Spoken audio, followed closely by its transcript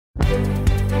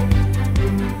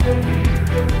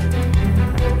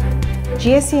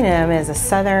GSD&M is a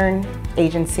southern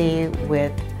agency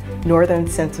with northern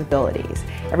sensibilities.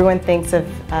 Everyone thinks of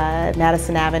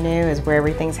Madison Avenue as where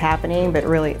everything's happening, but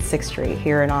really it's 6th Street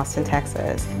here in Austin,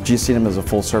 Texas. GSD&M is a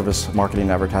full-service marketing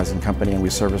and advertising company, and we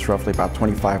service roughly about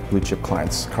 25 blue-chip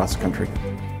clients across the country.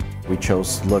 We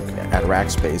chose to look at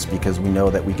Rackspace because we know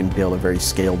that we can build a very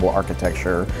scalable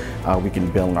architecture. We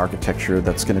can build an architecture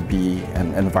that's going to be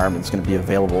an environment that's going to be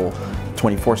available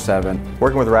 24/7.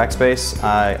 Working with Rackspace,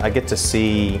 I get to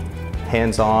see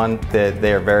hands-on that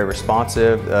they are very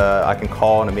responsive. I can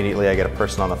call and immediately I get a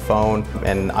person on the phone,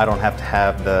 and I don't have to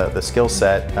have the skill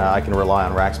set. I can rely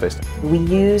on Rackspace. We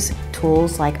use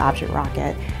tools like Object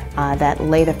Rocket that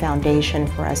lay the foundation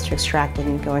for us to extract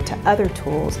and go into other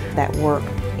tools that work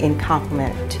in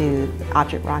complement to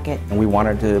Object Rocket. And we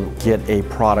wanted to get a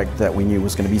product that we knew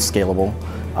was going to be scalable,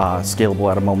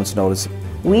 scalable at a moment's notice.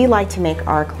 We like to make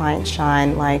our clients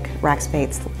shine like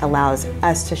Rackspace allows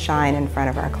us to shine in front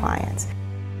of our clients.